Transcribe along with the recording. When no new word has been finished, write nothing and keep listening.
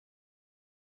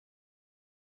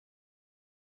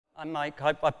I'm Mike.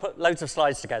 I put loads of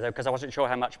slides together because I wasn't sure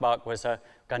how much Mark was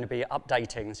going to be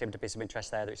updating. There seemed to be some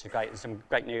interest there, which is great, and some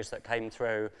great news that came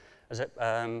through.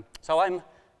 So I'm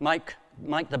Mike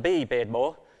the Bee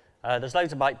Beardmore. There's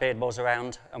loads of Mike Beardmores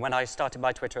around, and when I started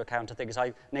my Twitter account, I think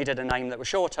I needed a name that was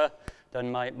shorter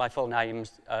than my full name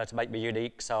to make me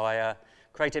unique, so I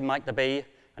created Mike the Bee,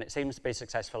 and it seems to be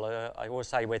successful. I always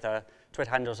say with Twitter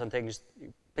handles and things,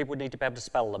 people need to be able to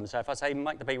spell them, so if I say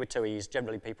Mike the Bee with 2 E's,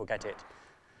 generally people get it.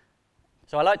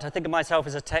 So I like to think of myself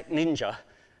as a tech ninja,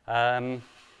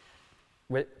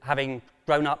 with having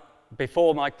grown up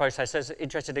before microprocessors,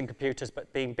 interested in computers,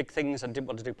 but being big things and didn't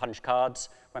want to do punch cards.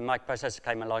 When microprocessors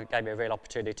came along, it gave me a real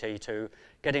opportunity to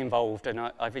get involved, and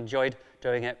I've enjoyed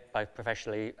doing it both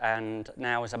professionally and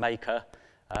now as a maker,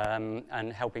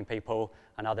 and helping people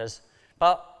and others.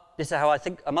 But this is how I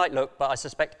think I might look, but I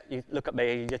suspect you look at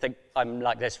me, you think I'm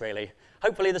like this, really.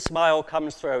 Hopefully the smile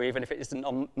comes through, even if it isn't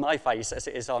on my face as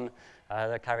it is on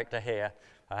the character here.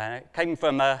 It came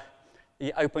from the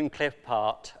open clip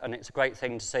art, and it's a great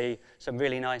thing to see some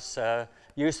really nice,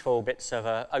 useful bits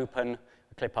of open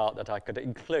clip art that I could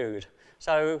include.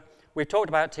 So we've talked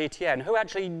about TTN. Who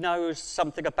actually knows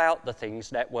something about the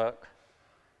Things Network?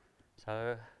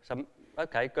 So,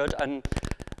 okay, good. And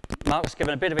Mark's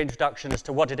given a bit of introduction as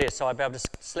to what it is, so I'll be able to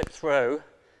slip through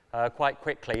quite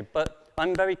quickly. But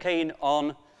I'm very keen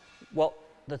on what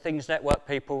the Things Network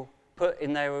people put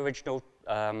in their original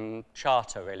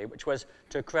charter, really, which was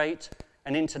to create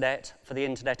an internet for the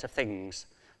Internet of Things.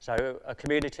 So a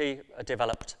community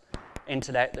developed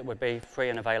internet that would be free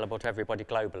and available to everybody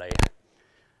globally.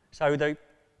 So the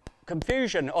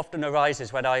confusion often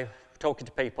arises when I'm talking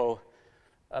to people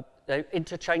they're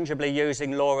interchangeably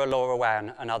using LoRa,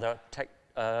 LoRaWAN, and other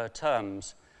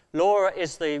terms. LoRa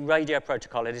is the radio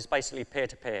protocol. It is basically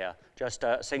peer-to-peer, just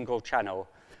a single channel.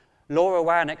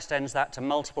 LoRaWAN extends that to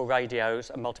multiple radios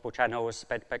and multiple channels,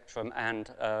 spectrum, and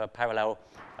parallel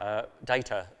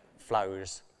data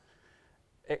flows.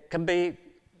 It can be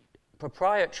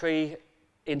proprietary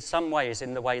in some ways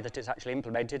in the way that it's actually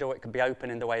implemented, or it can be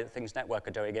open in the way that Things Network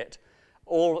are doing it,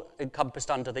 all encompassed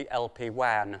under the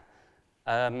LPWAN.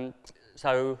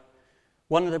 So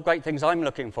one of the great things I'm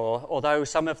looking for, although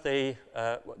some of the,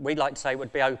 we'd like to say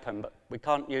would be open, but we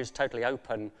can't use totally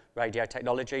open radio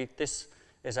technology. This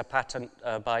is a patent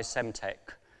by Semtech,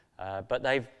 but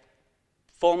they've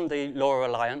formed the LoRa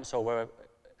Alliance, or were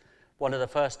one of the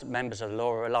first members of the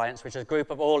LoRa Alliance, which is a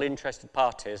group of all interested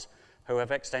parties who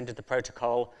have extended the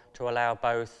protocol to allow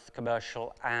both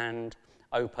commercial and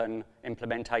open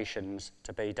implementations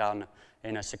to be done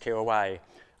in a secure way.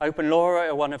 Open LoRa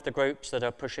are one of the groups that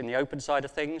are pushing the open side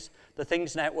of things. The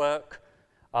Things Network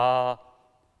are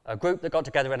a group that got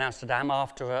together in Amsterdam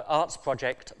after an arts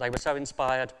project. They were so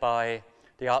inspired by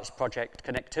the arts project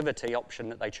connectivity option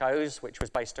that they chose, which was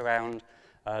based around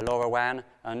LoRaWAN.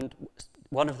 And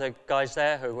one of the guys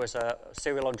there, who was a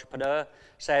serial entrepreneur,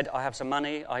 said, I have some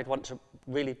money, I'd want to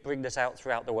really bring this out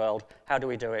throughout the world. How do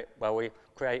we do it? Well, we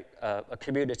create a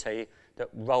community that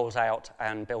rolls out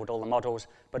and build all the models,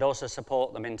 but also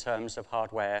support them in terms of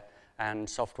hardware and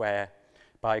software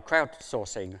by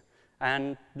crowdsourcing.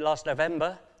 And last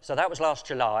November, so that was last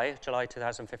July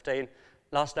 2015,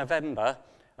 last November,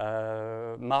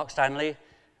 Mark Stanley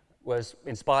was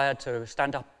inspired to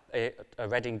stand up a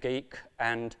Reading geek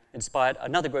and inspired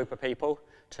another group of people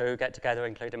to get together,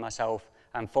 including myself,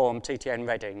 and form TTN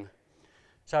Reading.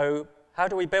 So how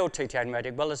do we build TTN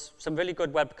Reading? Well, there's some really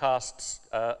good webcasts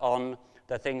on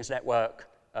the Things Network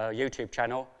YouTube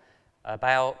channel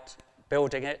about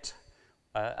building it.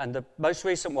 And the most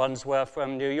recent ones were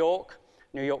from New York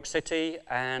City,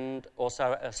 and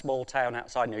also a small town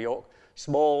outside New York.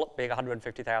 Small being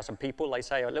 150,000 people. They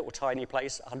say a little tiny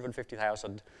place,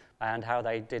 150,000, and how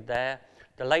they did there.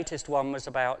 The latest one was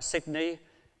about Sydney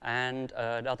and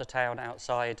another town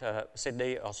outside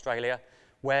Sydney, Australia,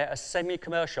 where a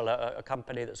semi-commercial, a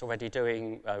company that's already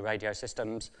doing radio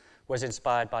systems, was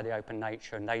inspired by the open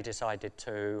nature, and they decided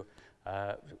to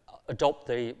adopt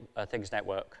the Things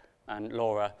Network and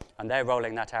LoRa, and they're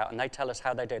rolling that out, and they tell us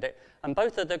how they did it. And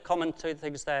both of the common two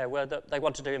things there were that they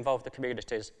wanted to involve the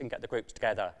communities and get the groups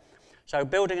together. So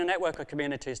building a network of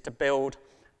communities to build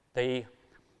the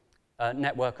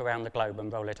network around the globe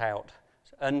and roll it out.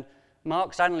 And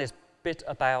Mark Stanley's bit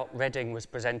about Reading was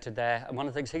presented there, and one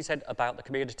of the things he said about the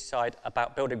community side,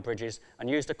 about building bridges, and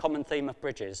used a common theme of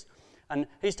bridges. And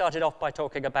he started off by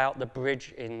talking about the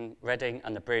bridge in Reading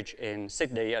and the bridge in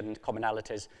Sydney and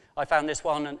commonalities. I found this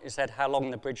one, and it said how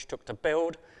long the bridge took to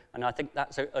build, and I think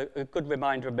that's a good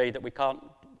reminder of me that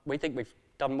we think we've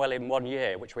done well in 1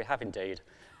 year, which we have indeed.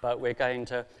 but we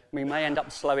may end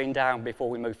up slowing down before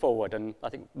we move forward. And I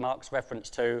think Mark's reference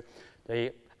to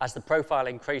as the profile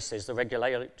increases, the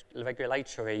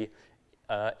regulatory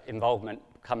involvement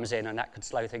comes in, and that could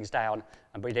slow things down,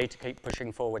 and we need to keep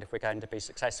pushing forward if we're going to be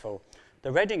successful.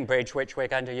 The Reading Bridge, which we're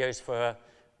going to use for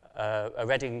a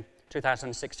Reading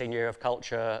 2016 Year of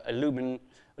Culture an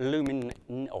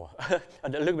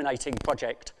illuminating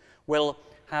project, will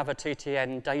have a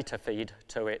TTN data feed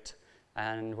to it,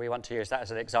 and we want to use that as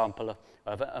an example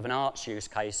of an arts use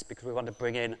case, because we want to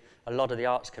bring in a lot of the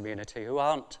arts community who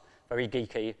aren't very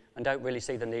geeky and don't really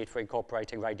see the need for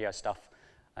incorporating radio stuff,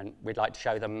 and we'd like to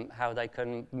show them how they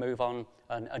can move on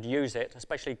and use it,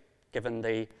 especially given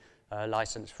the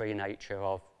license-free nature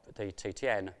of the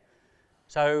TTN.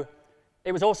 So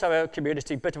it was also a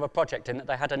community bit of a project in that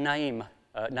they had a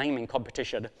naming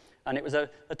competition, and it was a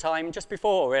time just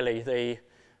before really the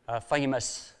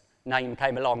famous name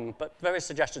came along, but various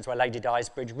suggestions were Lady Di's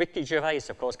Bridge. Ricky Gervais,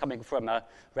 of course, coming from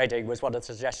Reading, was one of the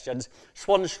suggestions.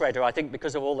 Swan Shredder, I think,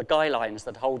 because of all the guy lines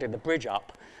that hold in the bridge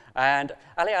up. And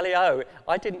Ali Ali O,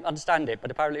 I didn't understand it, but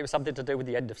apparently it was something to do with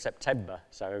the end of September.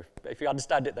 So if you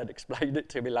understand it, then explain it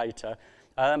to me later.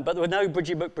 But there were no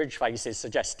Bridgie McBridge faces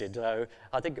suggested. So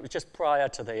I think it was just prior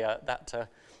to that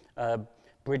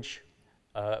bridge,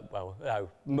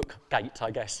 McGate, I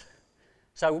guess.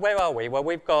 So where are we? Well,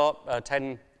 we've got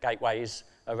 10 gateways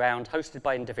around, hosted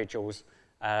by individuals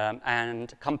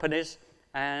and companies,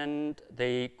 and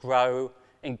the Grow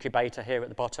incubator here at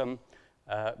the bottom,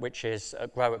 which is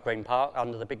Grow at Green Park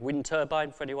under the big wind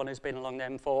turbine. For anyone who's been along the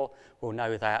M4 will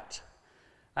know that.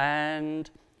 And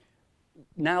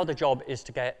now the job is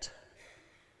to get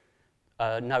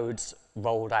nodes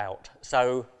rolled out.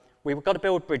 So we've got to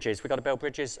build bridges. We've got to build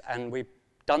bridges, and we've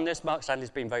done this. Mark Stanley's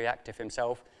been very active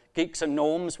himself. Geeks and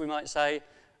norms, we might say,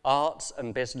 arts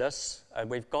and business.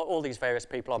 We've got all these various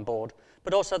people on board,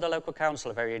 but also the local council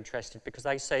are very interested because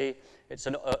they see it's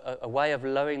a way of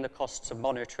lowering the costs of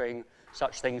monitoring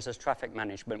such things as traffic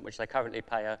management, which they currently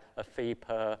pay a fee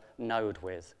per node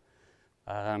with.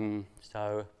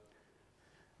 So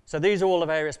these are all the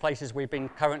various places we've been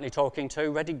currently talking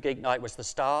to. Reading Geek Night was the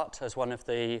start as one of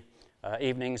the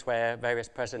evenings where various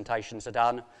presentations are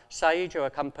done. Sage are a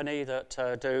company that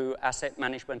do asset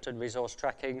management and resource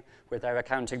tracking with their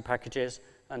accounting packages,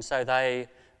 and so they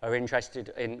are interested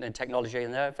in technology,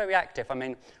 and they're very active. I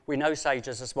mean, we know Sage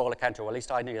as a small accounting, or at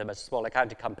least I knew them as a small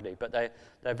accounting company, but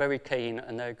they're very keen,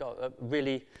 and they've got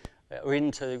really are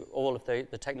into all of the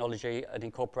technology and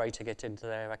incorporating it into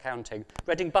their accounting.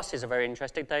 Reading Buses are very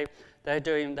interesting. They're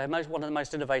one of the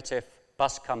most innovative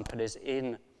bus companies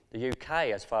in the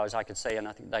UK, as far as I can see, and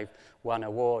I think they've won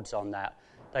awards on that.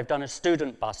 They've done a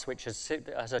student bus, which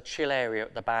has a chill area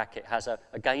at the back. It has a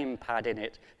game pad in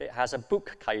it. It has a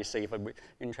bookcase, even,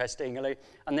 interestingly.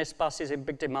 And this bus is in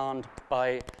big demand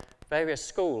by various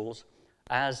schools,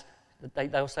 as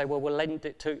they'll say, well, we'll lend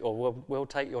it to, or we'll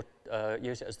take your,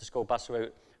 use it as the school bus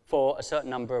route for a certain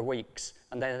number of weeks.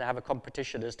 And then they have a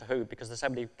competition as to who, because there's so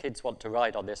many kids want to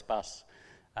ride on this bus.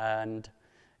 And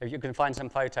you can find some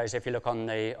photos if you look on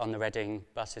the Reading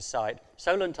Buses site.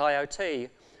 Solent IoT,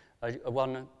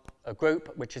 a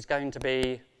group which is going to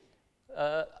be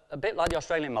a bit like the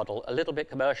Australian model, a little bit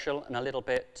commercial and a little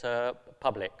bit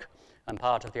public. And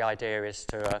part of the idea is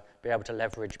to be able to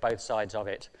leverage both sides of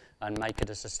it and make it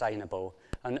as sustainable.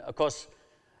 And of course,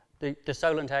 the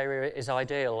Solent area is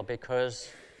ideal because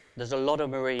there's a lot of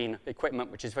marine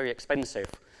equipment which is very expensive.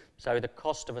 So the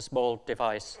cost of a small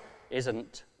device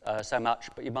isn't so much,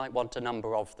 but you might want a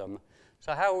number of them.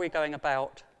 So how are we going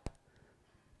about?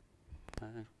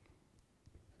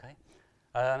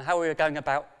 How are we going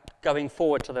about going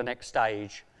forward to the next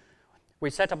stage? We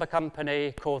set up a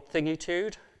company called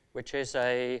Thingitude, which is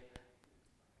a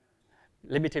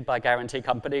limited by guarantee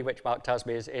company, which Mark tells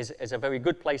me is a very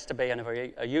good place to be and a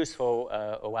very useful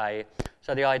way.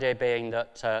 So the idea being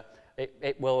that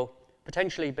it will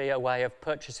potentially be a way of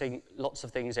purchasing lots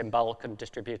of things in bulk and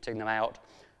distributing them out,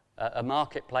 a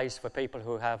marketplace for people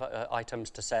who have items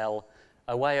to sell,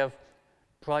 a way of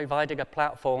providing a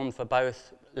platform for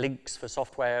both links for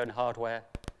software and hardware,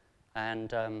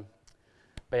 and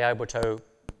be able to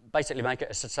basically make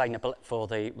it sustainable for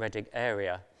the Reading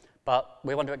area. But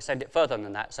we want to extend it further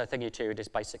than that, so Thingitude is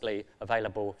basically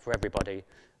available for everybody.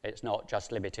 It's not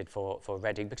just limited for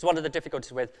Reading, because one of the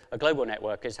difficulties with a global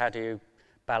network is how do you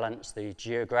balance the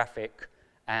geographic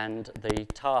and the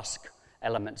task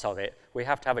elements of it. We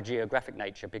have to have a geographic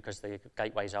nature because the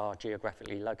gateways are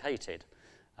geographically located.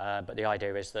 But the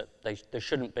idea is that there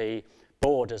shouldn't be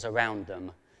borders around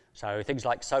them. So things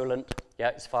like Solent, yeah,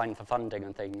 it's fine for funding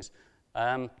and things.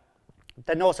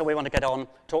 Then also we want to get on,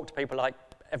 talk to people like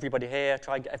everybody here,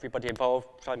 try and get everybody involved,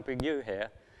 try and bring you here,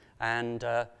 and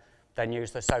then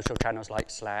use the social channels like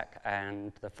Slack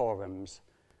and the forums.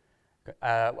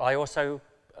 I also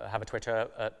have a Twitter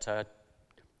at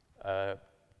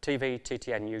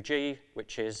TVTTNUG,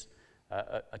 which is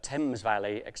a Thames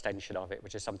Valley extension of it,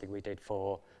 which is something we did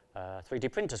for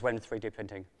 3D printers when 3D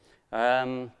printing.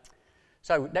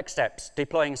 So next steps,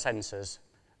 deploying sensors.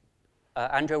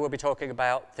 Andrew will be talking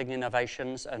about Thing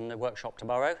Innovations and the workshop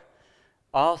tomorrow.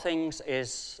 Our Things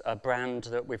is a brand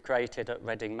that we've created at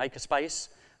Reading Makerspace,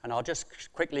 and I'll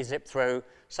just quickly zip through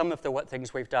some of the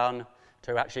things we've done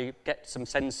to actually get some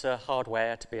sensor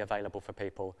hardware to be available for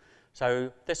people.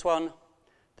 So this one,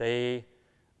 the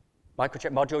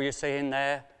microchip module you see in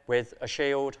there with a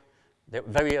shield, the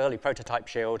very early prototype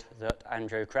shield that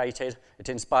Andrew created. It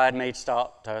inspired me to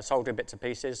start soldering bits and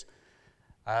pieces.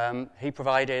 He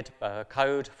provided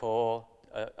code for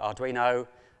Arduino,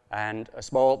 and the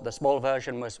small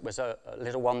version was a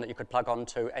little one that you could plug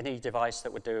onto any device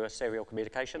that would do serial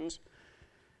communications.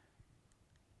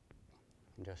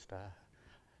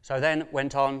 So then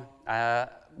went on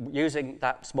using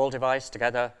that small device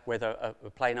together with a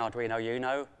plain Arduino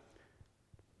Uno.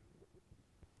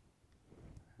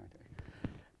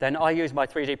 Then I used my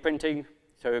 3D printing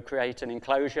to create an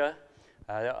enclosure.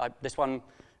 This one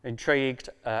intrigued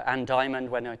Anne Diamond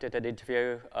when I did an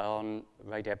interview on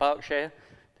Radio Berkshire.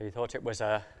 He thought it was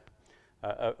a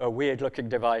weird-looking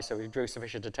device, so we drew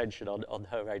sufficient attention on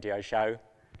her radio show.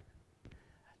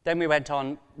 Then we went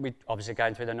on, obviously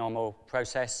going through the normal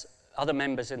process. Other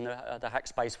members in the hack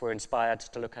space were inspired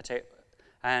to look at it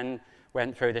and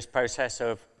went through this process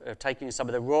of taking some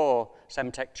of the raw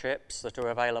Semtech chips that are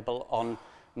available on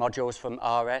modules from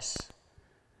RS.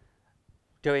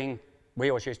 We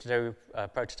always used to do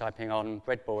prototyping on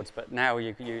breadboards, but now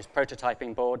you can use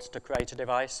prototyping boards to create a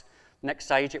device. Next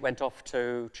stage, it went off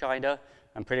to China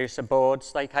and produced some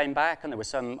boards. They came back, and there were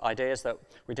some ideas that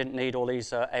we didn't need all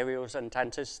these aerials and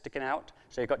antennas sticking out.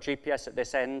 So you've got GPS at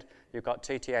this end, you've got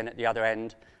TTN at the other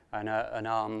end, and an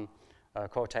ARM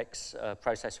Cortex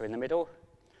processor in the middle.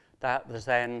 That was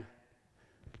then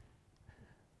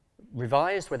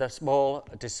revised with a small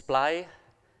display,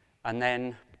 and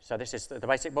then, so this is the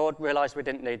basic board. Realized we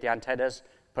didn't need the antennas,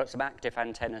 put some active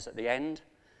antennas at the end,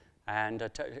 and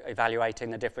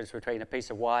evaluating the difference between a piece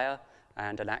of wire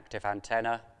and an active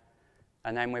antenna.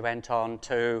 And then we went on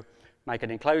to make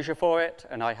an enclosure for it,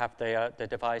 and I have the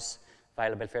device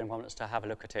available if anyone wants to have a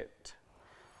look at it.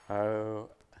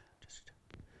 Just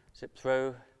zip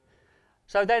through.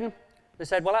 So then they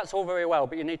said, well, that's all very well,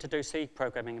 but you need to do C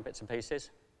programming in bits and pieces.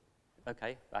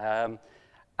 Okay.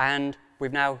 And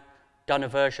we've now done a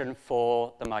version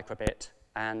for the microbit,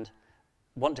 and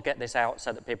want to get this out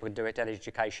so that people can do it in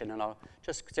education, and I'll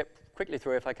just zip quickly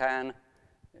through if I can.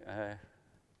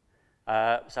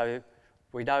 So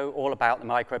we know all about the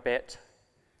microbit,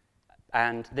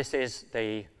 and this is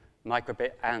the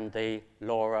microbit and the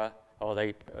LoRa, or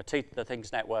the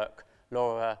Things Network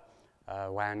LoRa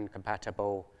WAN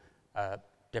compatible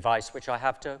device, which I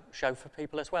have to show for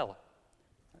people as well.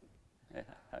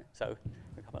 So,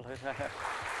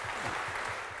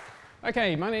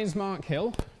 okay, my name is Mark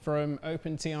Hill from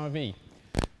OpenTRV.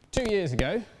 2 years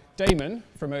ago, Damon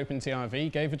from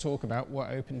OpenTRV gave a talk about what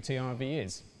OpenTRV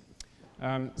is.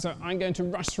 So I'm going to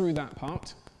rush through that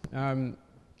part and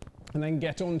then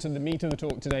get on to the meat of the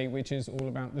talk today, which is all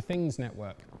about the Things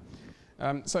Network.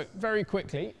 So very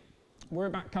quickly, we're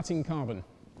about cutting carbon.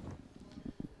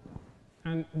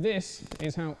 And this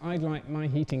is how I'd like my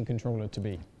heating controller to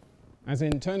be. As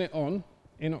in, turn it on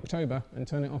in October and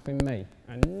turn it off in May,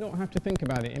 and not have to think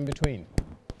about it in between.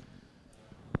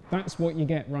 That's what you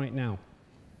get right now,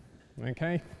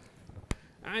 okay?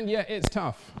 And yeah, it's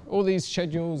tough. All these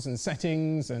schedules and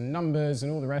settings and numbers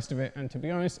and all the rest of it, and to be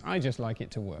honest, I just like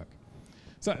it to work.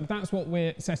 So that's what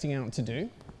we're setting out to do.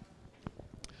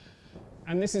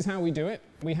 And this is how we do it.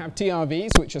 We have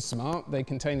TRVs, which are smart. They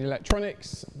contain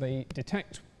electronics. They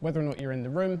detect whether or not you're in the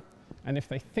room. And if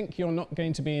they think you're not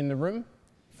going to be in the room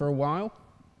for a while,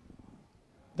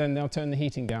 then they'll turn the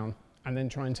heating down and then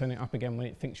try and turn it up again when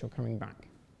it thinks you're coming back.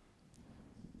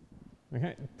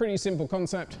 Okay, pretty simple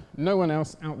concept. No one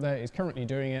else out there is currently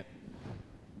doing it.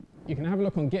 You can have a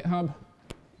look on GitHub.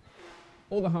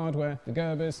 All the hardware, the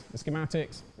Gerbers, the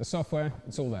schematics, the software,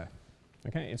 it's all there.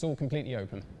 Okay, it's all completely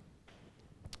open.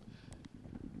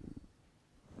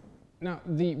 Now,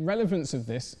 the relevance of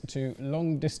this to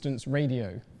long-distance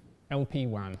radio,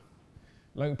 LPWAN,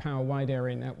 low-power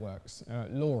wide-area networks,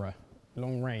 LoRa,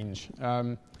 long-range.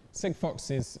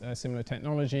 Sigfox is a similar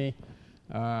technology.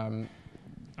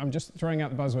 I'm just throwing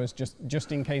out the buzzwords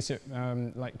just in case it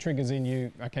like triggers in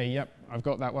you, okay, yep, I've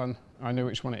got that one, I know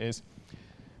which one it is.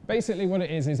 Basically what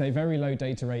it is a very low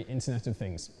data rate Internet of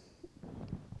Things.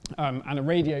 And a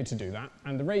radio to do that.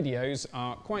 And the radios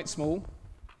are quite small.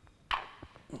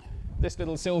 This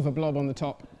little silver blob on the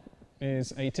top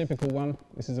is a typical one.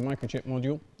 This is a microchip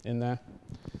module in there.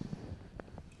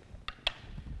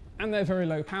 And they're very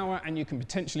low power, and you can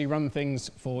potentially run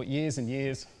things for years and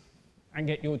years and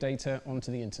get your data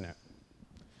onto the internet.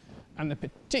 And the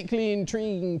particularly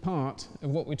intriguing part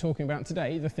of what we're talking about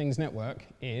today, the Things Network,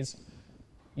 is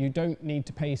you don't need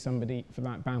to pay somebody for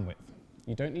that bandwidth.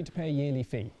 You don't need to pay a yearly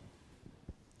fee.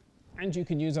 And you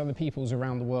can use other people's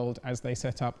around the world as they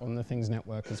set up on the Things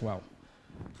Network as well.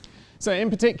 So in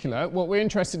particular, what we're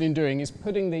interested in doing is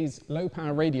putting these low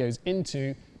power radios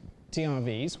into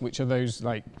TRVs, which are those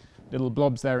like little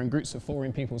blobs there in groups of 4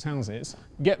 in people's houses,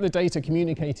 get the data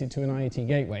communicated to an IoT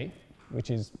gateway, which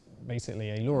is basically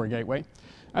a LoRa gateway,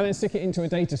 and then stick it into a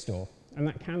data store. And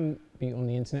that can be on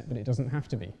the internet, but it doesn't have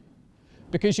to be.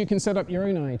 Because you can set up your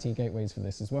own IoT gateways for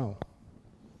this as well.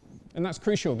 And that's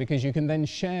crucial because you can then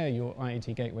share your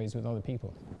IoT gateways with other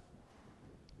people.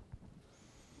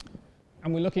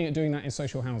 And we're looking at doing that in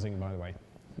social housing, by the way.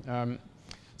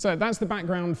 So that's the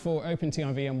background for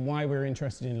OpenTRV and why we're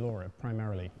interested in LoRa,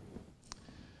 primarily.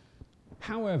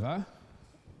 However,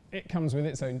 it comes with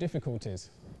its own difficulties.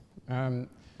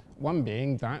 One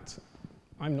being that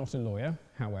I'm not a lawyer.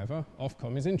 However,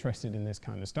 Ofcom is interested in this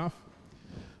kind of stuff.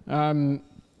 And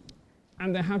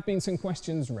there have been some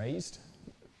questions raised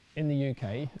in the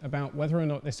UK about whether or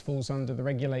not this falls under the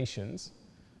regulations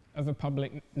of a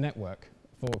public network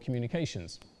for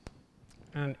communications.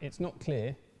 And it's not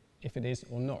clear if it is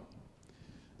or not.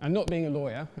 And not being a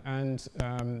lawyer and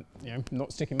you know,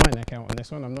 not sticking my neck out on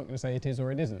this one, I'm not going to say it is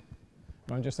or it isn't.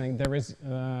 But I'm just saying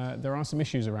there are some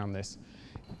issues around this.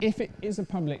 If it is a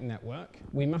public network,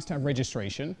 we must have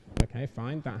registration. Okay,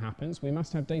 fine, that happens. We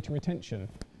must have data retention,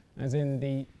 as in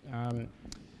the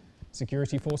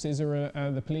security forces or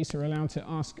the police are allowed to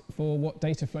ask for what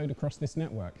data flowed across this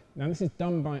network. Now, this is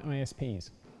done by ISPs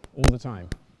all the time,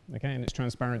 okay, and it's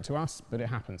transparent to us, but it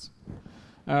happens.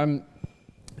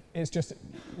 It's just,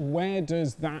 where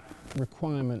does that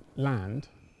requirement land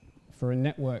for a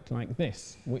network like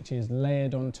this, which is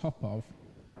layered on top of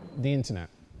the internet?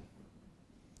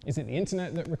 Is it the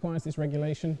internet that requires this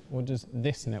regulation, or does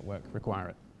this network require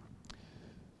it?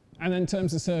 And then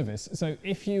terms of service. So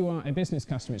if you are a business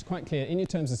customer, it's quite clear in your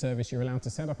terms of service you're allowed to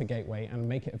set up a gateway and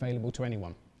make it available to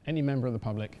anyone. Any member of the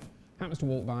public happens to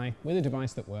walk by with a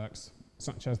device that works,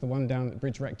 such as the one down at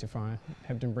Bridge Rectifier,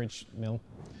 Hebden Bridge Mill,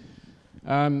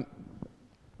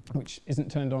 which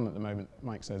isn't turned on at the moment,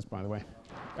 Mike says, by the way.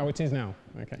 Oh, it is now.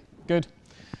 Okay, good.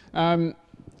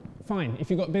 Fine. If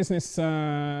you've got business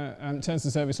terms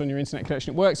of service on your internet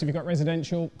connection, it works. If you've got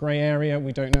residential, grey area,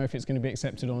 we don't know if it's going to be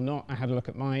accepted or not. I had a look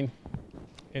at mine.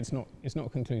 It's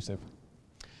not conclusive.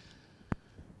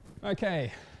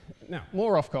 Okay. Now,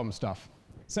 more Ofcom stuff.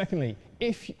 Secondly,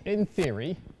 in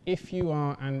theory, if you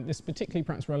are, and this is particularly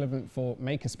perhaps relevant for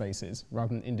makerspaces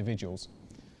rather than individuals,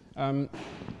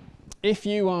 if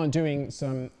you are doing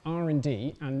some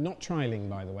R&D, and not trialing,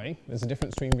 by the way, there's a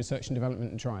difference between research and development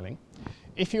and trialing.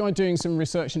 If you are doing some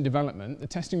research and development, the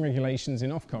testing regulations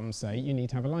in Ofcom say you need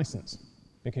to have a license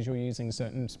because you're using a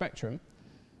certain spectrum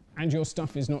and your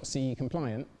stuff is not CE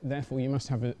compliant, therefore you must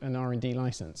have an R&D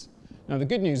license. Now, the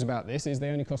good news about this is they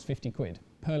only cost 50 quid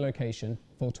per location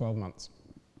for 12 months.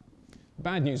 The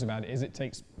bad news about it is it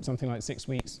takes something like 6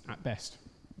 weeks at best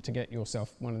to get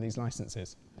yourself one of these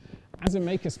licenses. As a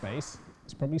makerspace,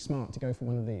 it's probably smart to go for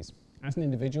one of these. As an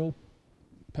individual,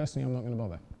 personally, I'm not going to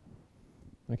bother.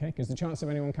 Okay, because the chance of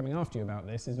anyone coming after you about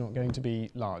this is not going to be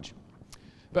large.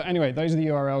 But anyway, those are the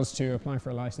URLs to apply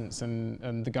for a license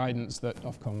and the guidance that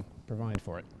Ofcom provide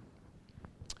for it.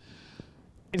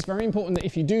 It's very important that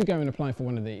if you do go and apply for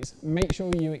one of these, make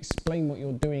sure you explain what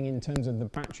you're doing in terms of the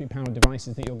battery-powered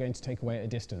devices that you're going to take away at a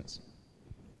distance.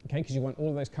 Okay, because you want all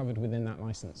of those covered within that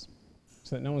license.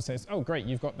 So that no one says, oh, great,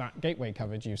 you've got that gateway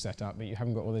covered you've set up, but you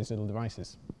haven't got all those little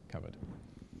devices covered.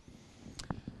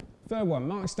 Third one,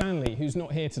 Mark Stanley, who's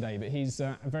not here today, but he's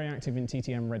very active in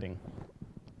TTM Reading,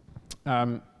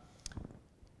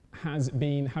 has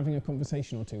been having a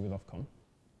conversation or two with Ofcom.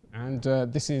 And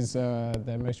this is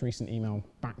their most recent email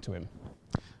back to him.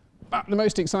 But the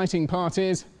most exciting part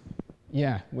is,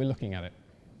 yeah, we're looking at it.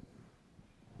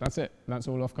 That's it. That's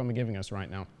all Ofcom are giving us right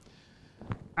now.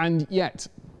 And yet,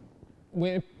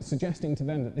 we're suggesting to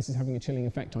them that this is having a chilling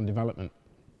effect on development.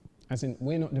 As in,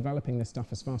 we're not developing this stuff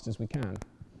as fast as we can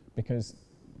because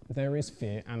there is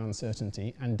fear and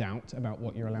uncertainty and doubt about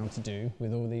what you're allowed to do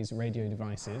with all these radio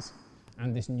devices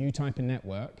and this new type of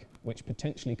network, which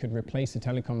potentially could replace the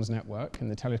telecoms network and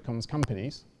the telecoms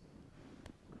companies,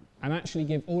 and actually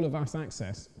give all of us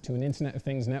access to an Internet of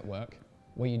Things network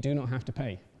where you do not have to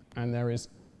pay. And there is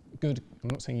good, I'm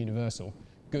not saying universal,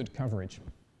 good coverage,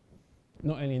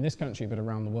 not only in this country but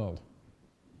around the world.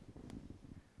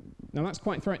 Now that's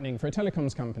quite threatening for a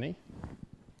telecoms company.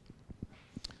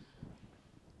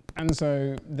 And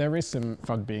so there is some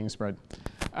FUD being spread.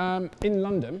 In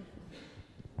London,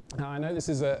 I know this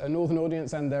is a northern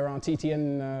audience and there are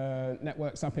TTN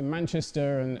networks up in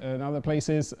Manchester and other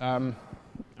places. I'm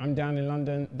down in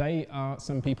London. They are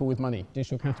some people with money,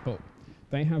 Digital Catapult.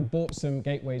 They have bought some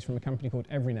gateways from a company called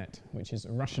Everynet, which is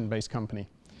a Russian-based company.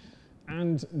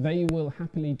 And they will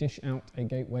happily dish out a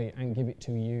gateway and give it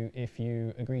to you if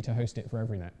you agree to host it for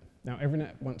Everynet. Now,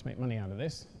 Everynet want to make money out of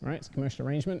this, right? It's a commercial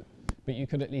arrangement, but you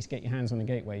could at least get your hands on a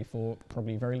gateway for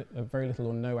probably very little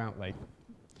or no outlay.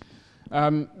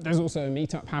 There's also a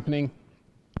meetup happening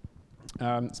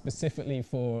specifically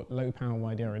for low-power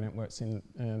wide area networks.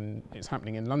 It's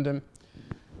happening in London.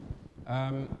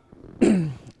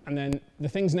 And then the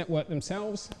Things Network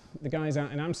themselves, the guys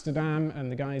out in Amsterdam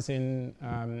and the guys in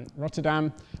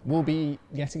Rotterdam will be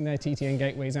getting their TTN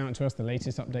gateways out to us. The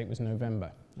latest update was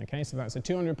November. Okay, so that's a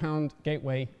 £200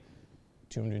 gateway,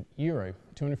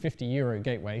 250 euro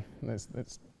gateway. Let's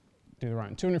do the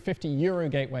right. 250 euro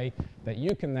gateway that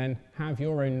you can then have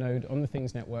your own node on the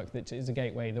Things Network that is a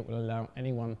gateway that will allow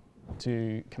anyone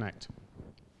to connect.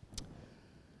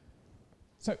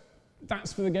 So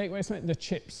that's for the gateway, the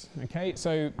chips, okay?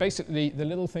 So basically the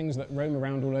little things that roam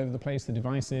around all over the place, the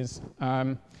devices.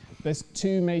 There's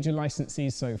two major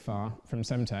licensees so far from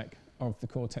Semtech of the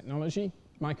core technology,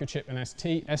 Microchip and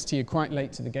ST. ST are quite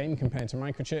late to the game compared to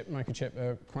Microchip. Microchip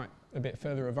are quite a bit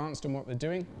further advanced on what they're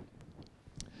doing.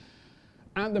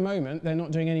 At the moment, they're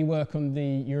not doing any work on the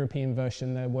European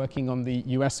version. They're working on the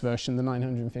US version, the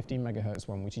 915 megahertz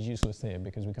one, which is useless here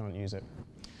because we can't use it.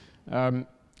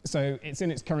 So it's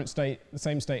in its current state, the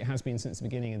same state it has been since the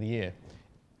beginning of the year.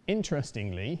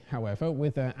 Interestingly, however,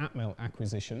 with their Atmel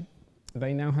acquisition,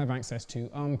 they now have access to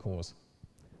ARM cores.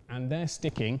 And they're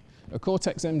sticking a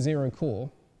Cortex M0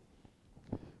 core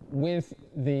with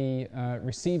the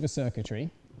receiver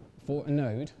circuitry for a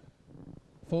node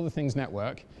for the Things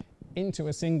Network into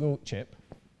a single chip.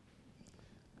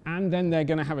 And then they're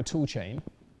going to have a tool chain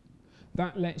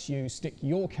that lets you stick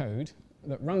your code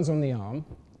that runs on the ARM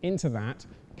into that,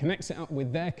 connects it up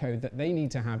with their code that they need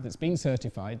to have that's been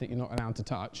certified that you're not allowed to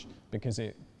touch because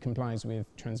it complies with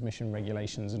transmission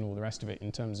regulations and all the rest of it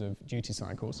in terms of duty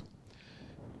cycles,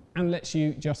 and lets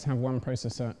you just have one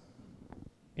processor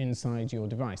inside your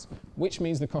device, which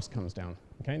means the cost comes down.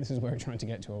 Okay, this is where we're trying to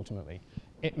get to ultimately.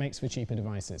 It makes for cheaper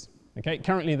devices. Okay,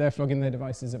 currently they're flogging their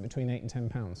devices at between £8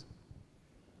 and £10.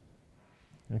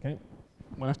 Okay,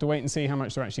 we'll have to wait and see how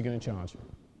much they're actually going to charge.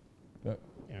 But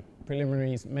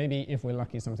preliminaries, maybe if we're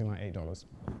lucky, something like $8.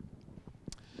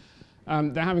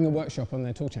 They're having a workshop on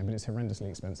their toolchain, but it's horrendously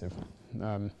expensive.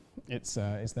 It's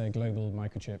their global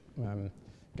Microchip, go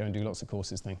and do lots of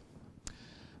courses thing.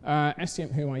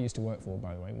 STM, who I used to work for,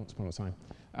 by the way, once upon a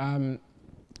time,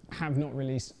 have not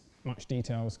released much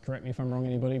details. Correct me if I'm wrong,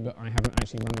 anybody, but I haven't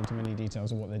actually run into many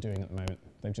details of what they're doing at the moment.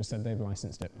 They've just said they've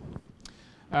licensed it.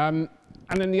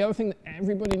 And then the other thing that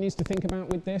everybody needs to think about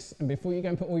with this, and before you go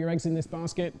and put all your eggs in this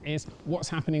basket, is what's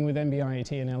happening with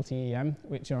NB-IoT and LTE-M,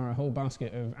 which are a whole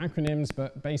basket of acronyms,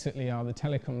 but basically are the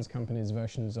telecoms companies'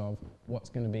 versions of what's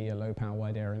going to be a low-power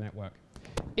wide area network.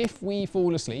 If we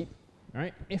fall asleep,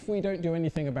 right, if we don't do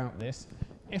anything about this,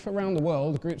 if around the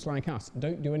world, groups like us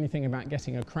don't do anything about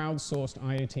getting a crowdsourced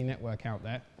IoT network out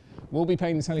there, we'll be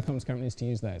paying the telecoms companies to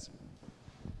use theirs.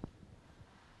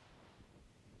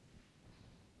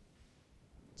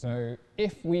 So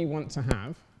if we want to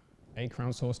have a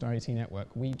crowdsourced IoT network,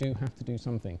 we do have to do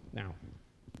something now.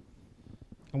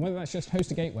 And whether that's just host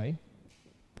a gateway,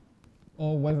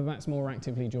 or whether that's more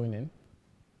actively join in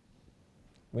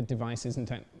with devices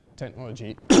and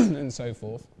technology and so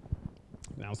forth,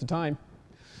 now's the time.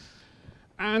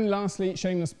 And lastly,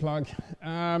 shameless plug.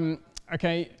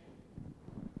 Okay,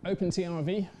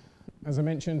 OpenTRV. As I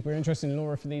mentioned, we're interested in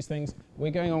LoRa for these things.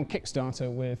 We're going on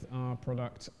Kickstarter with our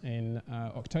product in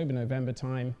October, November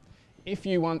time. If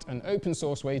you want an open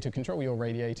source way to control your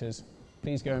radiators,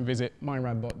 please go and visit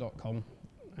myradbot.com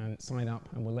and sign up,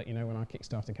 and we'll let you know when our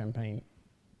Kickstarter campaign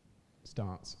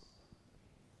starts.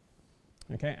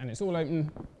 Okay, and it's all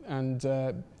open, and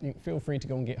you feel free to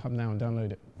go on GitHub now and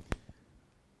download it.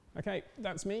 Okay,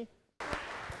 that's me.